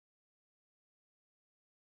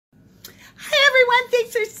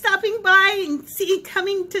thanks for stopping by and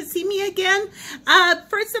coming to see me again.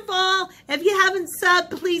 First of all, if you haven't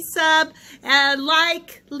subbed, please sub,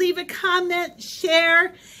 like, leave a comment,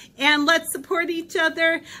 share, and let's support each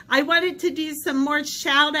other. I wanted to do some more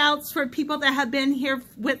shout outs for people that have been here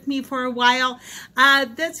with me for a while.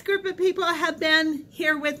 This group of people have been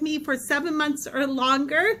here with me for 7 months or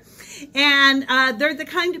longer, and they're the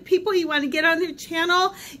kind of people you want to get on their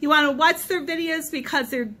channel. You want to watch their videos because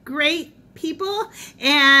they're great people,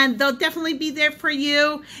 and they'll definitely be there for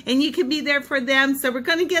you, and you can be there for them. So we're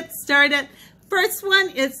going to get started. First one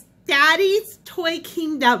is Daddy's Toy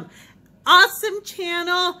Kingdom. Awesome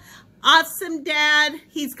channel, awesome dad.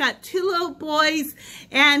 He's got 2 little boys,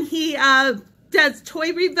 and he does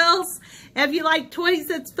toy reveals. If you like toys,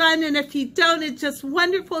 it's fun, and if you don't, it's just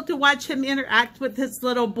wonderful to watch him interact with his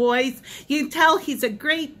little boys. You can tell he's a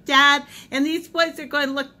great dad, and these boys are going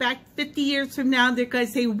to look back 50 years from now, and they're going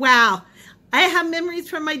to say, wow, I have memories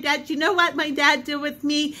from my dad. You know what my dad did with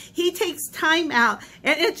me? He takes time out,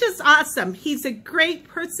 and it's just awesome. He's a great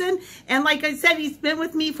person, and like I said, he's been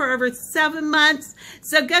with me for over 7 months,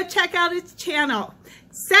 so go check out his channel.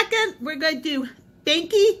 Second, we're going to do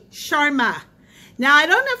Benki Sharma. Now, I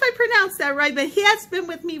don't know if I pronounced that right, but he has been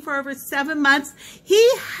with me for over 7 months.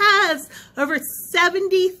 He has over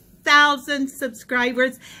 70,000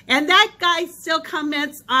 subscribers, and that guy still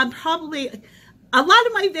comments on probably a lot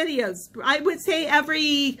of my videos. I would say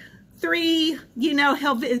every 3, you know,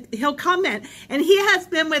 he'll comment, and he has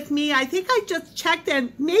been with me. I think I just checked,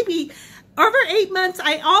 and maybe over 8 months.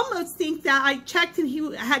 I almost think that I checked, and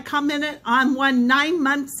he had commented on one 9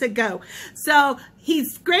 months ago. So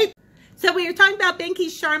he's great. So we were talking about Benki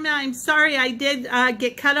Sharma. I'm sorry, I did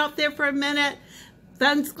get cut off there for a minute.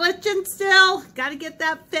 Phone's glitching still. Got to get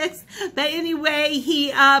that fixed. But anyway,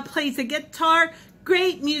 he plays a guitar.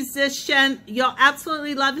 Great musician. You'll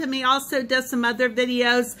absolutely love him. He also does some other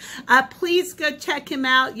videos. Please go check him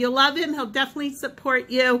out. You'll love him. He'll definitely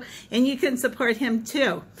support you, and you can support him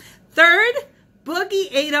too. Third,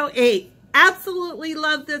 Boogie808. Absolutely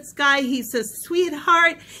love this guy. He's a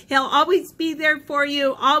sweetheart. He'll always be there for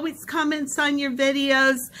you. Always comments on your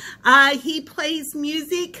videos. He plays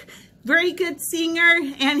music. Very good singer,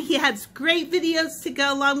 and he has great videos to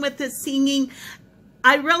go along with his singing.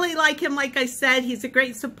 I really like him. Like I said, he's a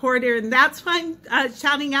great supporter, and that's why I'm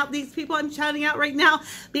shouting out these people I'm shouting out right now,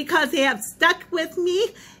 because they have stuck with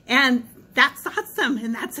me, and that's awesome,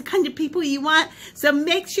 and that's the kind of people you want. So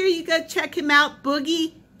make sure you go check him out,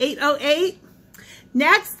 Boogie808.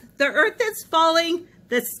 Next, The Earth is Falling,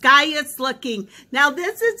 The Sky is Looking. Now,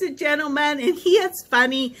 this is a gentleman, and he is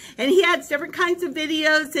funny, and he has different kinds of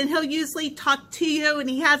videos, and he'll usually talk to you, and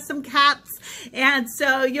he has some cats, and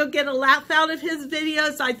so you'll get a laugh out of his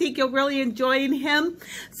videos. I think you'll really enjoy him.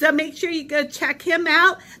 So make sure you go check him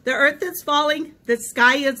out. The Earth is Falling, The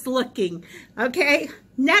Sky is Looking. Okay,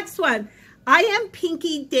 next one. I am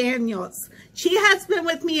Pinky Daniels. She has been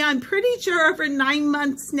with me, I'm pretty sure, over 9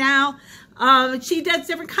 months now. She does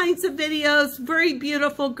different kinds of videos. Very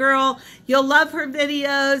beautiful girl. You'll love her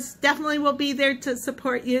videos. Definitely will be there to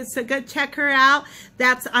support you. So go check her out.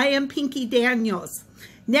 That's I am Pinky Daniels.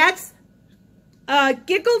 Next,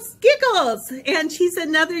 Giggles Giggles. And she's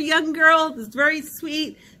another young girl. That's very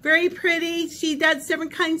sweet, very pretty. She does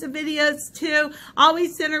different kinds of videos too.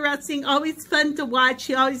 Always interesting, always fun to watch.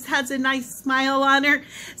 She always has a nice smile on her.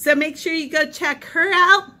 So make sure you go check her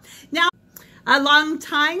out. Now, a long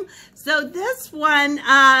time. So this one,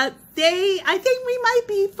 I think we might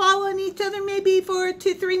be following each other maybe for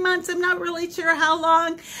 2-3 months. I'm not really sure how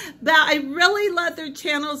long, but I really love their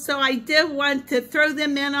channel, so I did want to throw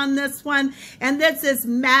them in on this one. And this is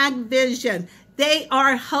Mag Vision. They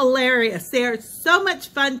are hilarious. They are so much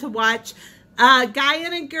fun to watch. A guy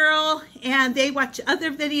and a girl, and they watch other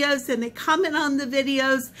videos, and they comment on the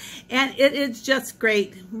videos, and it is just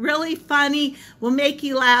great. Really funny. Will make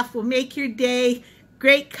you laugh. Will make your day.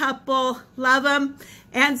 Great couple. Love them.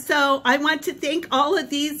 And so I want to thank all of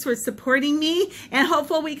these for supporting me, and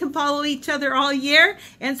hopefully we can follow each other all year.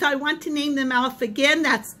 And so I want to name them off again.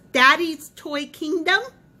 That's Daddy's Toy Kingdom,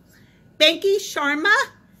 Benki Sharma,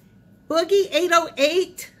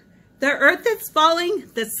 Boogie808, The Earth is Falling,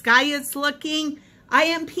 The Sky is Looking, I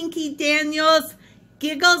am Pinky Daniels,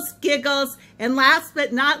 Giggles Giggles, and last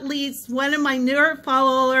but not least, one of my newer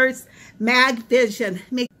followers, Mag Vision.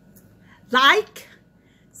 Like,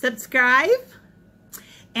 subscribe,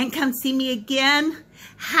 and come see me again.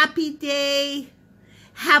 Happy day,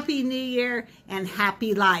 happy new year, and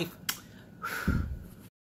happy life.